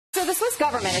So the Swiss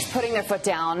government is putting their foot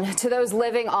down to those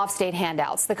living off state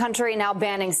handouts. The country now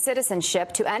banning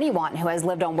citizenship to anyone who has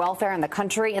lived on welfare in the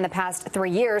country in the past 3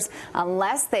 years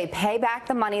unless they pay back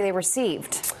the money they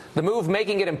received. The move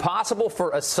making it impossible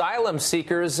for asylum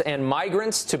seekers and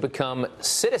migrants to become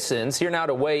citizens. Here now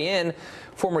to weigh in,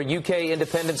 former UK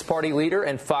Independence Party leader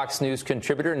and Fox News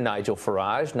contributor Nigel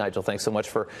Farage. Nigel, thanks so much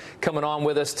for coming on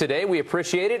with us today. We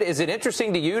appreciate it. Is it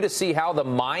interesting to you to see how the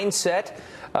mindset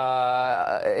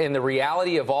and the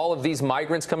reality of all of these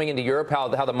migrants coming into Europe, how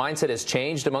the mindset has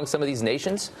changed among some of these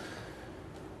nations?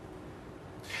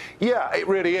 Yeah, it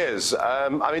really is. I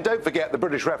mean, don't forget the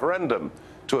British referendum,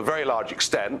 to a very large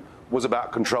extent, was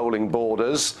about controlling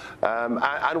borders.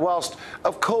 And whilst,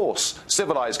 of course,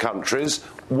 civilized countries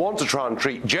want to try and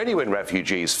treat genuine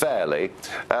refugees fairly,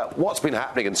 what's been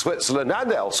happening in Switzerland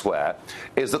and elsewhere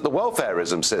is that the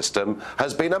welfarism system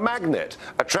has been a magnet,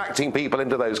 attracting people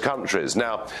into those countries.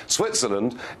 Now,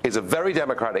 Switzerland is a very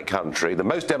democratic country, the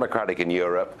most democratic in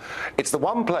Europe. It's the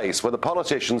one place where the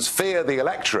politicians fear the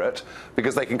electorate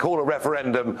because they can call a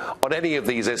referendum on any of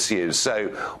these issues.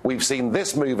 So we've seen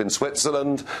this move in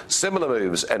Switzerland, similar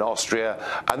moves in Austria,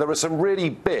 and there are some really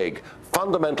big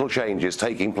fundamental changes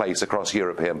taking place across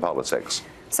European politics.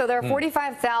 So there are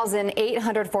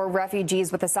 45,804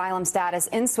 refugees with asylum status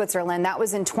in Switzerland. That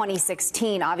was in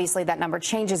 2016. Obviously, that number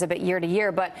changes a bit year to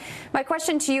year. But my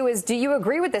question to you is, do you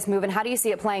agree with this move, and how do you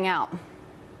see it playing out?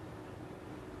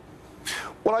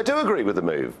 Well, I do agree with the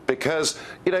move because,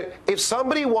 you know, if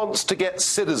somebody wants to get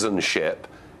citizenship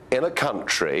in a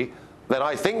country, then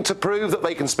I think to prove that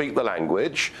they can speak the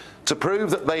language, to prove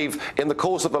that they've, in the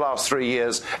course of the last 3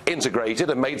 years, integrated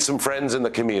and made some friends in the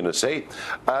community,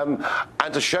 and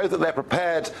to show that they're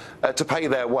prepared to pay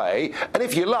their way. And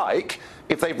if you like,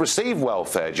 if they've received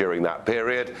welfare during that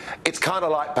period, it's kind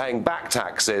of like paying back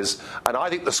taxes. And I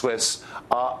think the Swiss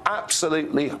are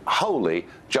absolutely wholly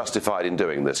justified in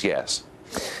doing this, yes.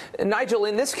 Nigel,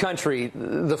 in this country,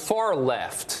 the far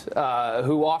left,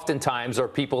 who oftentimes are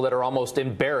people that are almost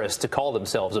embarrassed to call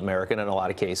themselves American in a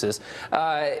lot of cases,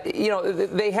 you know,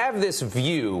 they have this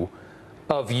view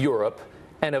of Europe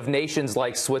and of nations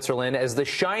like Switzerland as the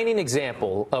shining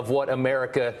example of what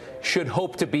America should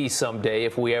hope to be someday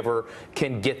if we ever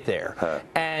can get there.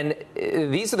 And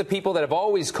these are the people that have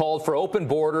always called for open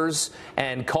borders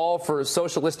and called for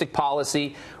socialistic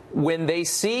policy. When they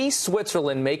see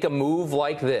Switzerland make a move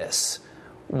like this,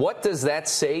 what does that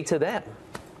say to them?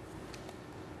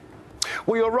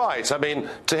 Well, you're right. I mean,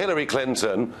 to Hillary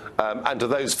Clinton and to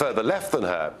those further left than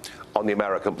her on the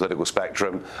American political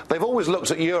spectrum, they've always looked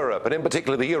at Europe, and in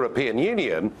particular the European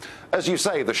Union, as you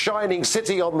say, the shining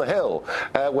city on the hill,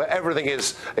 where everything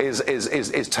is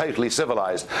totally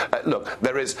civilized. Look,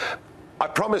 I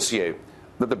promise you,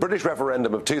 that the British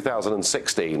referendum of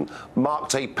 2016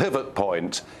 marked a pivot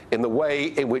point in the way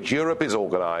in which Europe is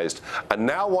organised. And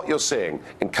now what you're seeing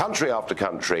in country after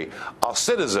country are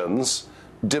citizens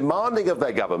demanding of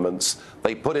their governments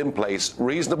they put in place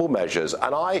reasonable measures.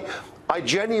 And I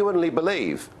genuinely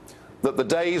believe that the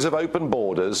days of open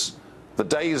borders, the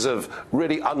days of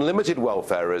really unlimited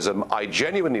welfarism, I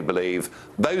genuinely believe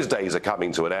those days are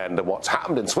coming to an end, and what's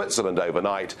happened in Switzerland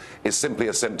overnight is simply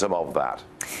a symptom of that.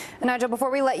 Nigel, before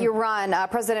we let you run,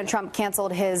 President Trump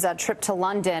canceled his trip to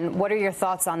London. What are your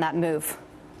thoughts on that move?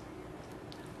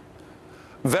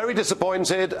 Very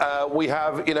disappointed. We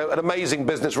have, you know, an amazing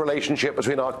business relationship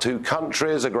between our two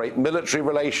countries, a great military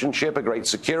relationship, a great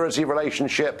security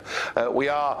relationship. We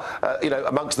are, you know,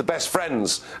 amongst the best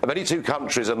friends of any two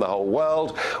countries in the whole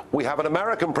world. We have an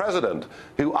American president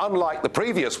who, unlike the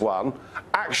previous one,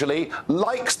 actually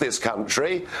likes this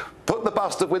country, put the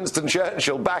bust of Winston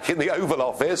Churchill back in the Oval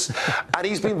Office, and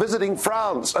he's been visiting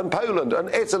France and Poland and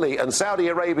Italy and Saudi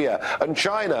Arabia and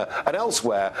China and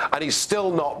elsewhere, and he's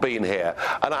still not been here.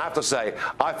 And I have to say,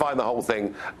 I find the whole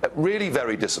thing really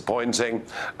very disappointing.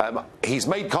 He's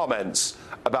made comments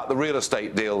about the real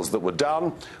estate deals that were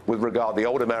done with regard to the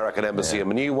old American embassy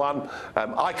and the new one.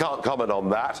 I can't comment on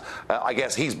that. I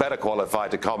guess he's better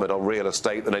qualified to comment on real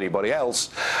estate than anybody else.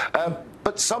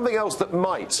 But something else that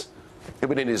might have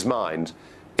been in his mind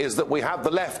is that we have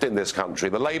the left in this country,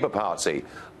 the Labour Party,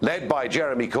 led by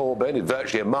Jeremy Corbyn,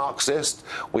 virtually a Marxist.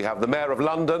 We have the Mayor of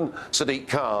London, Sadiq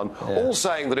Khan, all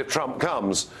saying that if Trump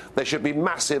comes, there should be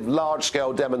massive,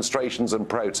 large-scale demonstrations and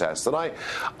protests. And I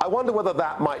wonder whether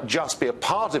that might just be a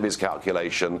part of his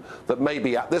calculation, that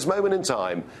maybe at this moment in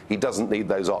time, he doesn't need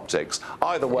those optics.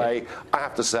 Either way, I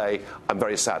have to say, I'm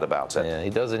very sad about it. Yeah, he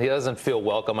doesn't feel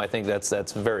welcome. I think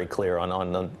that's very clear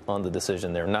on the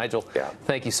decision there. Nigel,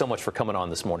 thank you so much for coming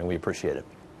on this morning. We appreciate it.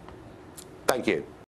 Thank you.